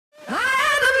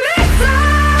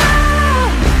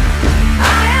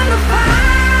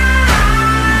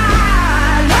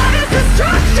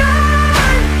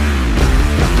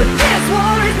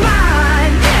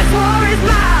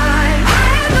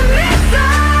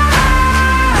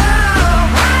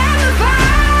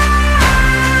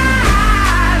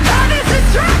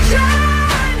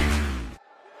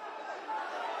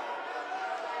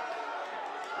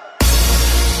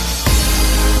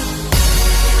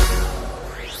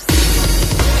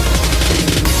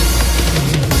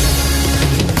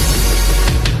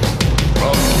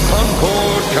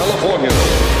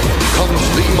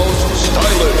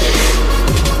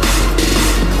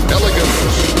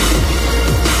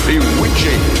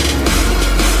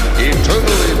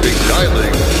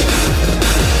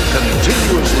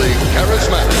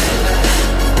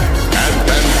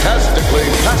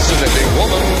fascinating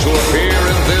woman to appear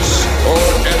in this or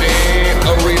any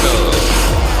arena.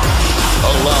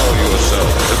 Allow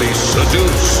yourself to be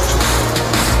seduced,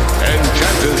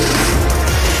 enchanted,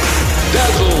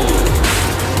 dazzled,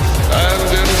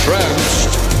 and entranced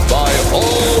by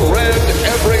all red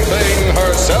everything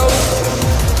herself,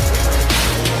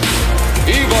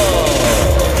 Eva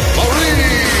Marie.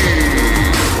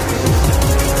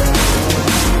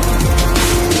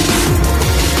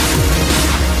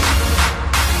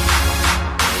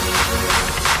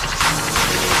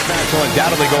 Will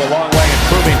undoubtedly go a long way in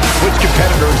proving which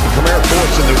competitor is the premier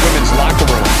force in the women's locker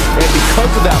room. And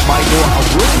because of that, Michael,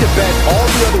 I'm willing to bet all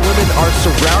the other women are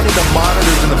surrounding the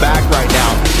monitors in the back right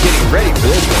now, getting ready for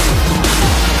this one.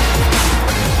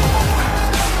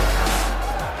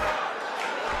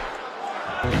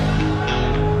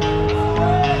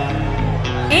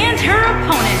 And her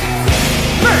opponent,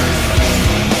 first,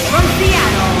 from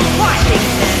Seattle,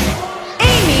 Washington,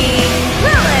 Amy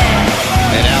Lillis.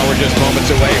 And now we're just moments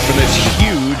away from this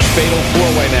huge fatal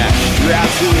four-way match. You're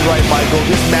absolutely right, Michael.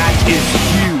 This match is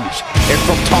huge. And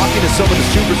from talking to some of the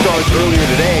superstars earlier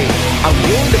today, I'm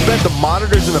willing to bet the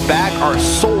monitors in the back are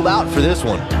sold out for this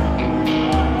one.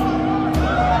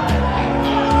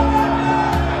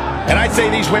 And I'd say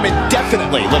these women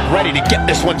definitely look ready to get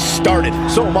this one started.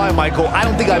 So am I, Michael. I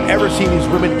don't think I've ever seen these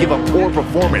women give a poor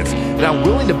performance. And I'm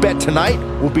willing to bet tonight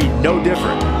will be no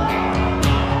different.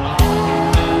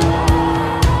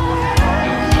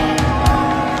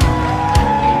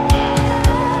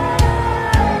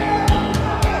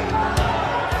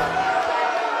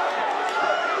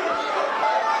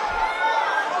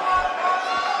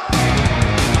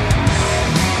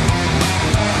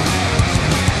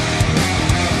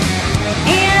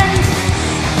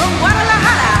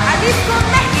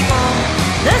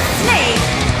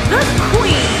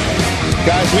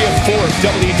 Guys, we have four of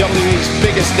WWE's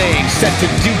biggest names set to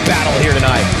do battle here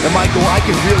tonight. And Michael, I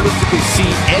can realistically see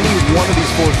any one of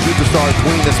these four superstars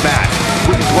winning this match,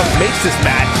 which is what makes this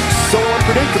match so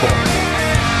unpredictable.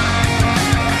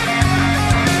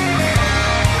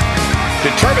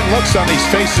 Determined looks on these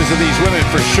faces of these women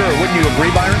for sure. Wouldn't you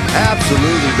agree, Byron?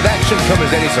 Absolutely, but that shouldn't come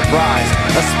as any surprise,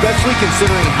 especially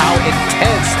considering how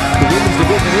intense the women's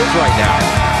division is right now.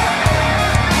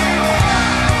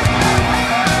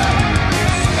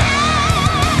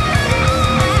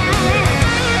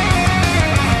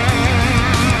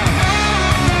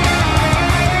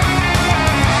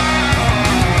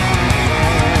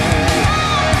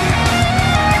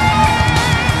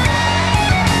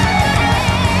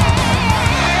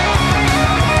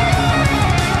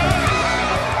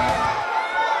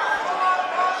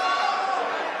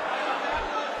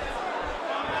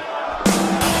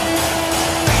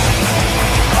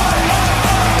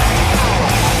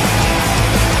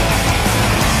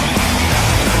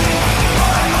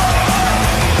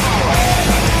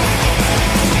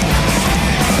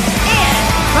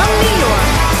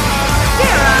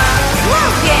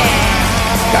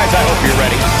 Guys, I hope you're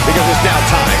ready, because it's now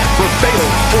time for fatal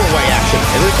four-way action.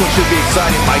 And this one should be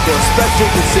exciting, Michael, especially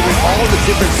considering all the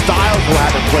different styles we'll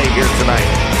have at play here tonight.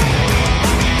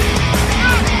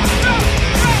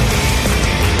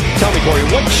 Tell me, Corey,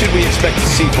 what should we expect to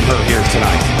see from her here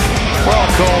tonight? Well,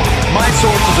 Cole, my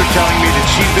sources are telling me that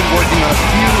she's been working on a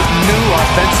few new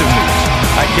offensive moves.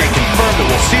 I can't confirm that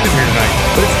we'll see them here tonight,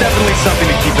 but it's definitely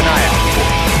something to keep an eye out for.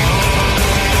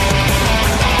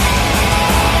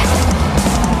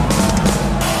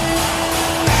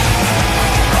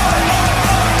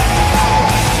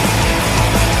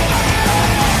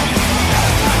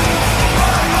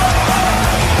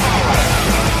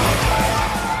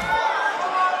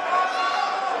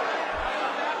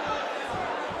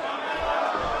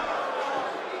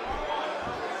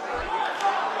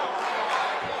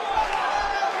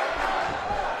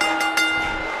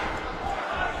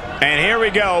 And here we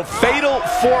go. Fatal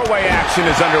four-way action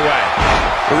is underway.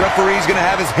 The referee's going to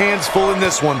have his hands full in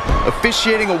this one.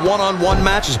 Officiating a one-on-one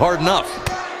match is hard enough.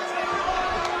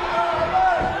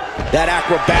 That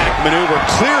acrobatic maneuver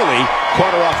clearly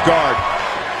caught her off guard.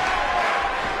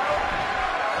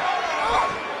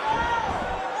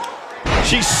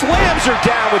 She slams her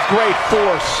down with great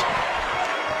force.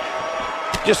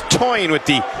 Just toying with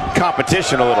the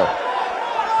competition a little.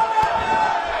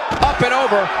 Up and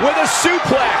over with a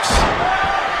suplex.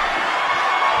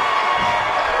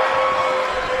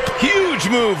 Huge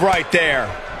move right there.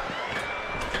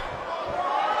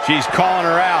 She's calling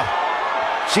her out.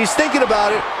 She's thinking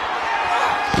about it.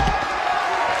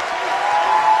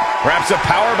 Perhaps a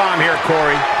powerbomb here,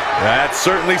 Corey. That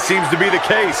certainly seems to be the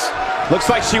case. Looks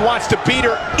like she wants to beat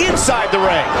her inside the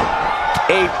ring.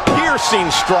 A piercing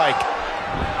strike.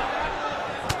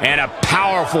 And a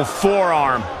powerful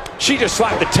forearm. She just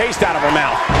slapped the taste out of her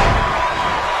mouth.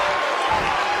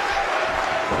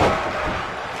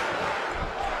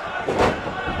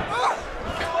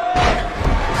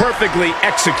 Perfectly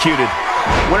executed.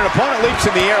 When an opponent leaps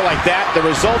in the air like that, the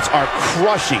results are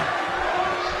crushing.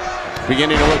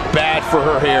 Beginning to look bad for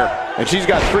her here. And she's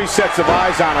got 3 sets of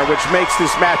eyes on her, which makes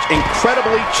this match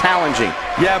incredibly challenging.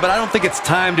 Yeah, but I don't think it's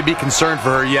time to be concerned for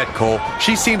her yet, Cole.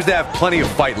 She seems to have plenty of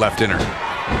fight left in her.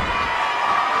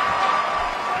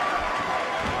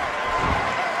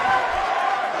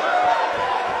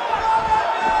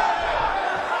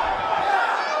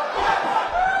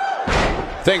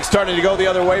 Things starting to go the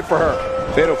other way for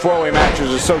her. Fatal 4-way matches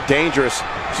are so dangerous.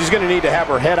 She's going to need to have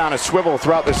her head on a swivel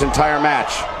throughout this entire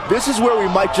match. This is where we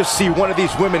might just see one of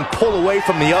these women pull away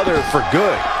from the other for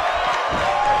good.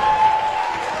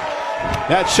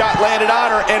 That shot landed on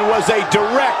her and was a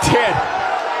direct hit.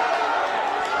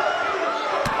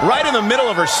 Right in the middle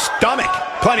of her stomach.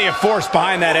 Plenty of force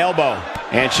behind that elbow.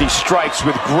 And she strikes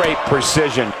with great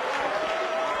precision.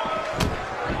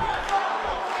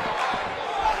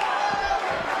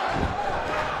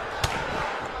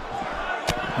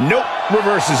 Nope,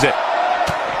 reverses it.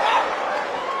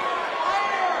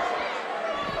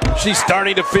 She's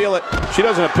starting to feel it. She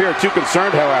doesn't appear too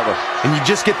concerned, however. And you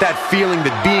just get that feeling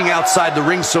that being outside the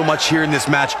ring so much here in this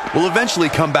match will eventually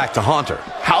come back to haunt her.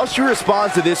 How she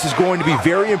responds to this is going to be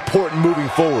very important moving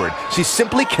forward. She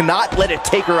simply cannot let it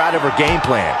take her out of her game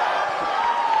plan.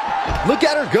 Look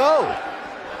at her go.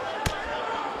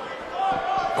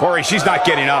 Corey, she's not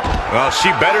getting up. Well, she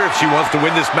better if she wants to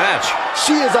win this match.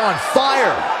 She is on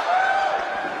fire.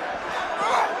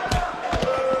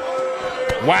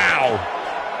 Wow.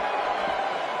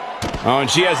 Oh, and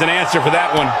she has an answer for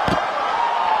that one.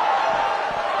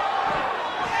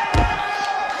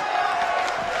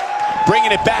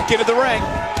 Bringing it back into the ring.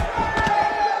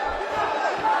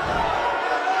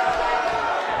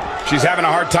 She's having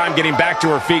a hard time getting back to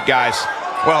her feet, guys.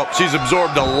 Well, she's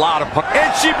absorbed a lot of punch.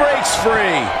 And she breaks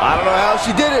free. I don't know how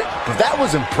she did it, but that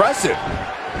was impressive.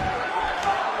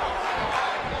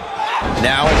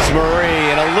 Now it's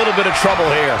Marie in a little bit of trouble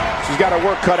here. She's got her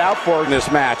work cut out for her in this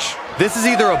match. This is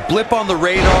either a blip on the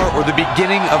radar or the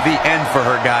beginning of the end for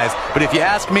her, guys. But if you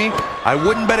ask me, I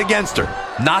wouldn't bet against her.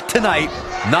 Not tonight,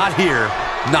 not here,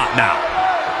 not now.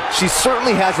 She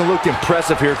certainly hasn't looked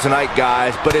impressive here tonight,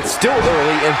 guys, but it's still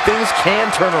early and things can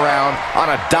turn around on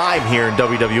a dime here in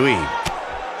WWE.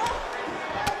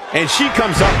 And she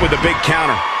comes up with a big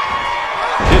counter.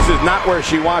 This is not where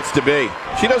she wants to be.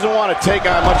 She doesn't want to take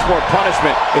on much more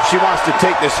punishment if she wants to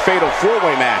take this fatal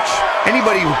 4-way match.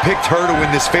 Anybody who picked her to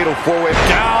win this fatal 4-way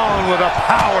down with a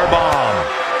power bomb.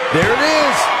 There it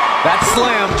is. That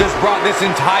slam just brought this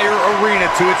entire arena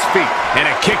to its feet. And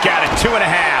a kick out at 2.5.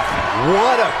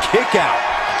 What a kick out.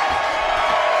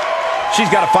 She's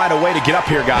got to find a way to get up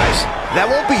here, guys. That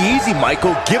won't be easy,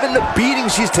 Michael, given the beating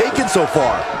she's taken so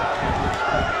far.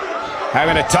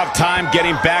 Having a tough time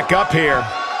getting back up here.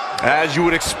 As you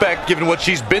would expect, given what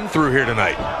she's been through here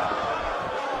tonight.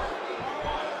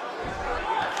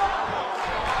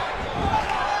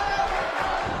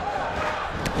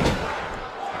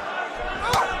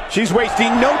 She's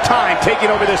wasting no time taking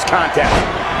over this contest.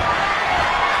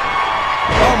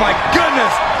 Oh my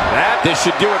goodness! This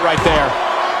should do it right there.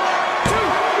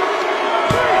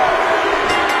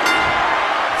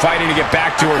 Fighting to get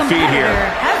back to her feet here.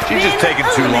 She's just taking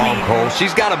too long, Cole.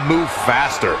 She's got to move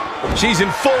faster. She's in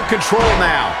full control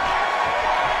now.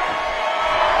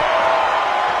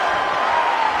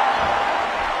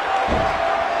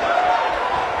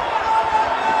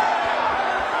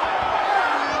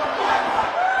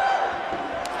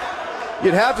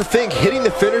 You'd have to think hitting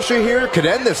the finisher here could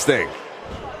end this thing.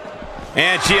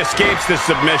 And she escapes the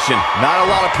submission. Not a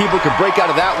lot of people could break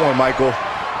out of that one, Michael.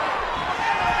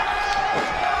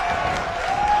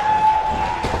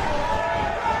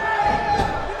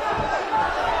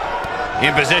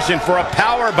 In position for a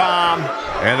power bomb.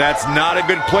 And that's not a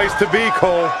good place to be,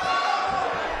 Cole.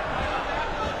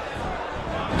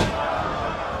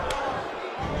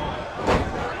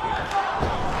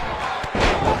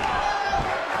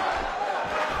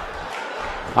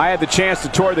 I had the chance to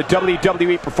tour the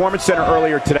WWE Performance Center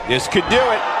earlier today. This could do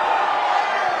it.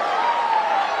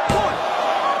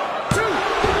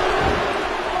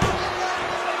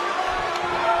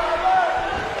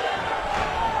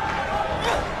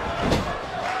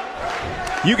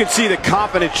 You can see the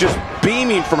confidence just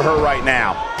beaming from her right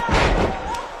now.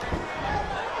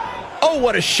 Oh,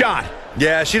 what a shot.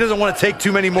 Yeah, she doesn't want to take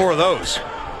too many more of those.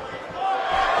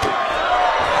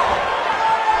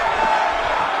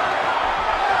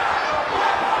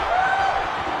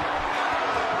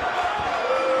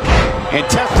 And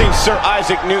testing Sir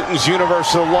Isaac Newton's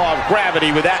universal law of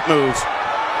gravity with that move.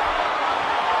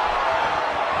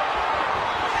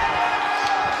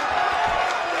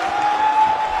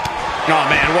 Oh,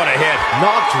 man, what a hit.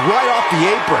 Knocked right off the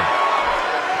apron.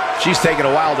 She's taking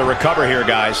a while to recover here,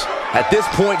 guys. At this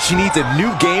point, she needs a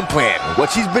new game plan.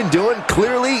 What she's been doing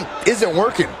clearly isn't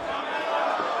working.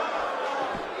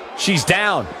 She's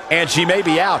down, and she may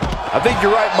be out. I think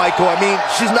you're right, Michael. I mean,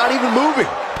 she's not even moving.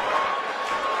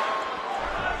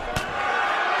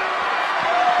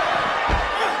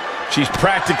 She's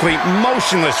practically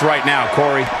motionless right now,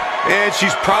 Corey. And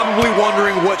she's probably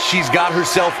wondering what she's got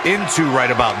herself into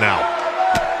right about now.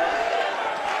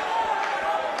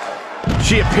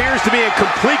 She appears to be in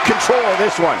complete control of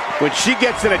this one. When she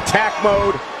gets in attack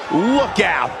mode, look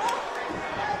out.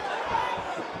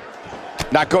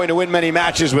 Not going to win many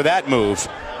matches with that move.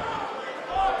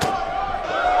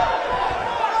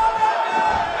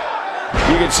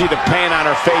 You can see the pain on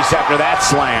her face after that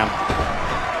slam.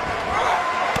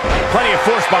 Plenty of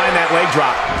force behind that leg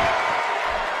drop.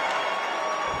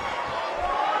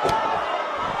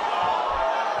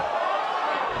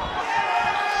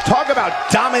 Talk about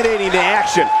dominating the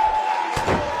action.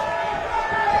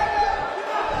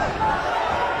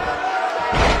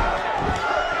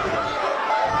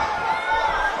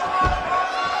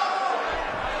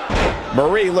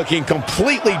 Marie looking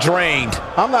completely drained.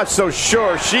 I'm not so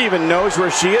sure she even knows where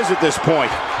she is at this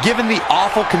point. Given the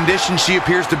awful condition she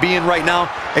appears to be in right now,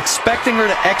 expecting her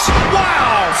to exit.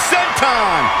 Wow,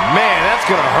 senton! Man, that's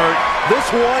gonna hurt.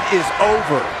 This one is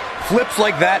over. Flips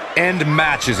like that end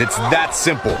matches. It's that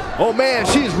simple. Oh, man,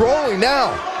 she's rolling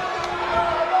now.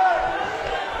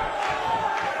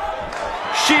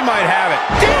 She might have it.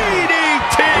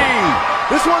 DDT!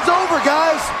 This one's over,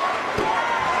 guys.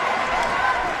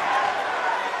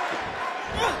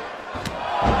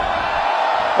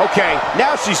 Okay,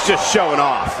 now she's just showing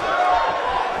off.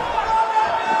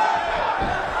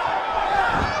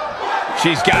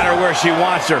 She's got her where she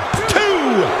wants her.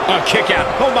 A kick out.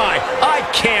 Oh my, I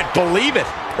can't believe it.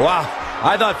 Wow,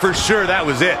 I thought for sure that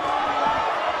was it.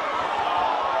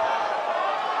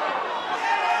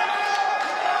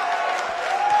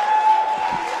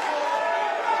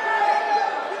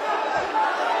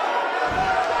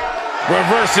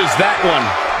 Reverses that one.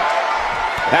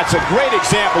 That's a great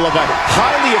example of a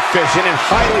highly efficient and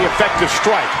highly effective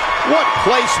strike. What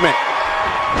placement.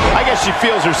 I guess she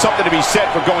feels there's something to be said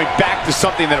for going back to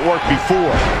something that worked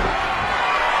before.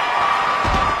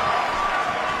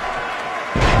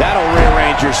 That'll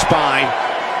rearrange your spine.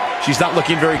 She's not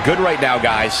looking very good right now,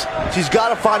 guys. She's got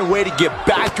to find a way to get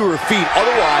back to her feet.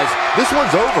 Otherwise, this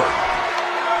one's over.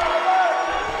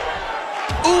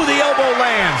 Ooh, the elbow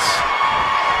lands.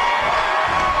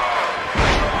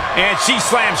 And she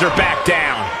slams her back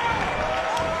down.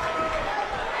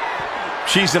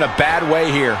 She's in a bad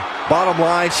way here. Bottom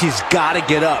line, she's got to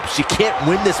get up. She can't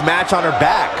win this match on her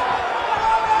back.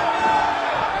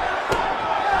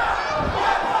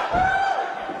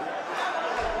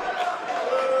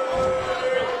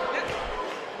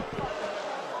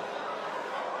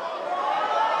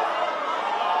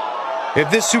 If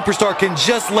this superstar can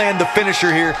just land the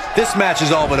finisher here, this match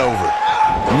is all but over.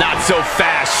 Not so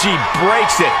fast. She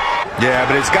breaks it. Yeah,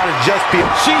 but it's got to just be...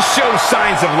 She shows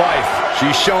signs of life.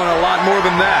 She's showing a lot more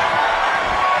than that.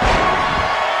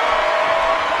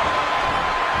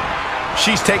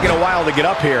 She's taking a while to get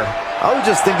up here. I was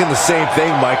just thinking the same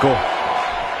thing, Michael.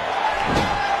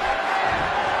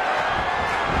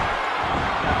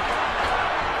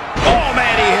 Oh,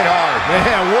 man, he hit hard.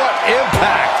 Man, what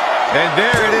impact. And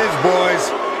there it is, boys.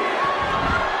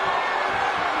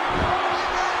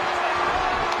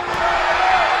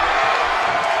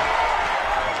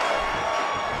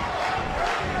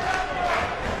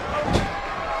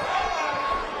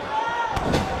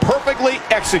 Perfectly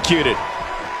executed.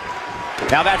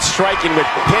 Now that's striking with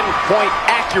pinpoint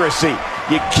accuracy.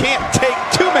 You can't take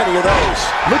too many of those.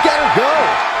 Look at her go.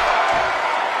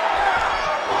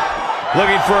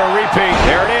 Looking for a repeat.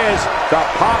 There it is. The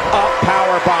pop-up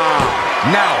power bomb.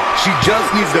 Now, she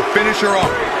just needs to finish her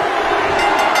off.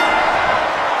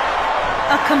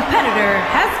 A competitor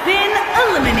has been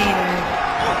eliminated.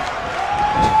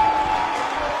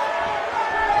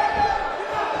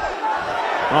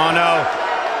 Oh, no.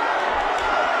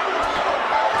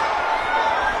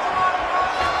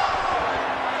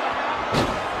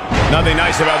 Nothing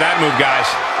nice about that move, guys.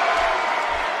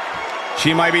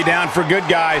 She might be down for good,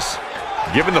 guys.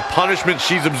 Given the punishment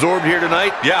she's absorbed here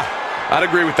tonight, yeah, I'd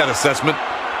agree with that assessment.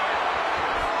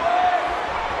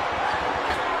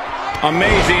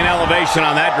 Amazing elevation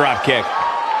on that drop kick.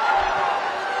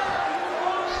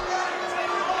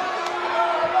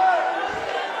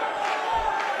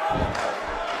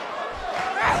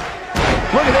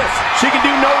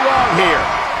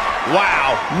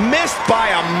 Missed by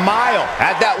a mile.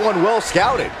 Had that one well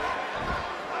scouted.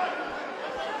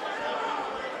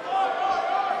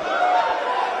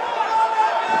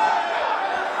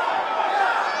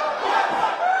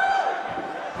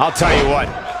 I'll tell you what,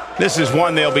 this is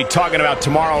one they'll be talking about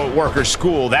tomorrow at work or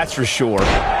school, that's for sure.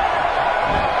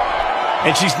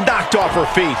 And she's knocked off her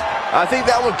feet. I think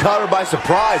that one caught her by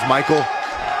surprise, Michael.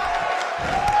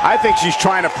 I think she's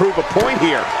trying to prove a point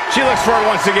here. She looks for it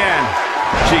once again.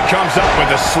 She comes up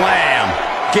with a slam.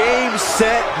 Game,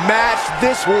 set, match.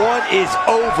 This one is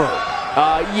over.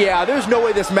 Yeah, there's no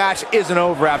way this match isn't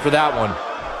over after that one.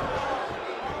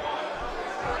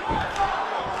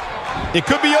 It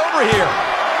could be over here.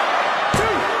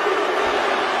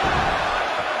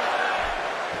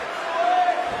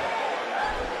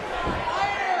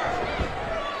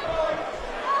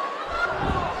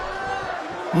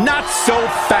 Not so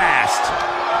fast.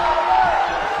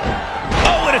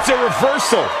 Oh, and it's a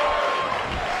reversal.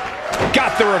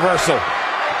 Got the reversal.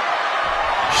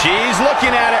 She's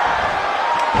looking at it.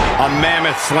 A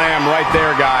mammoth slam right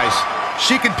there, guys.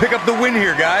 She can pick up the win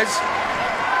here, guys.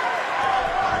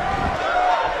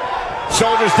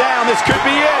 Shoulders down. This could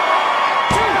be it.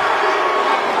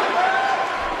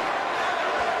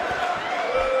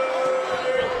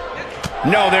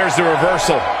 No, there's the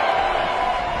reversal.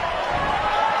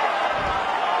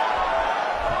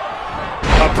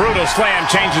 A brutal slam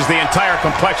changes the entire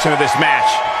complexion of this match.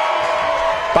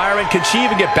 Byron, can she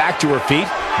even get back to her feet?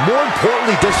 More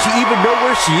importantly, does she even know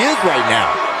where she is right now?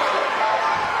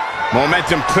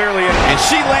 Momentum clearly in, and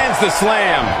she lands the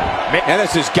slam. And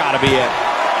this has got to be it.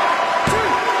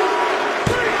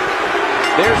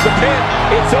 There's the pin.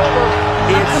 It's over.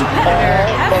 A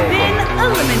competitor has been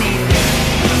eliminated.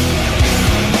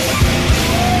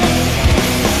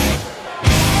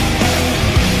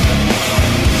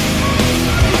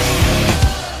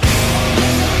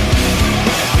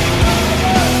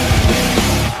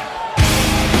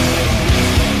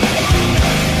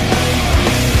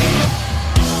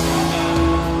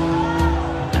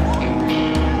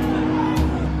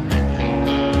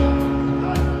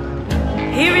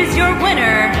 Here is your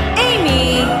winner,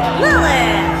 Amy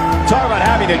Lilith. Talk about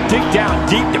having to dig down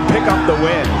deep to pick up the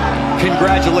win.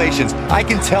 Congratulations. I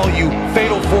can tell you,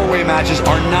 fatal four-way matches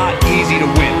are not easy to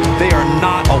win. They are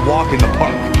not a walk in the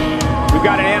park. We've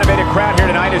got an animated crowd here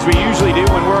tonight, as we usually do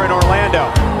when we're in Orlando.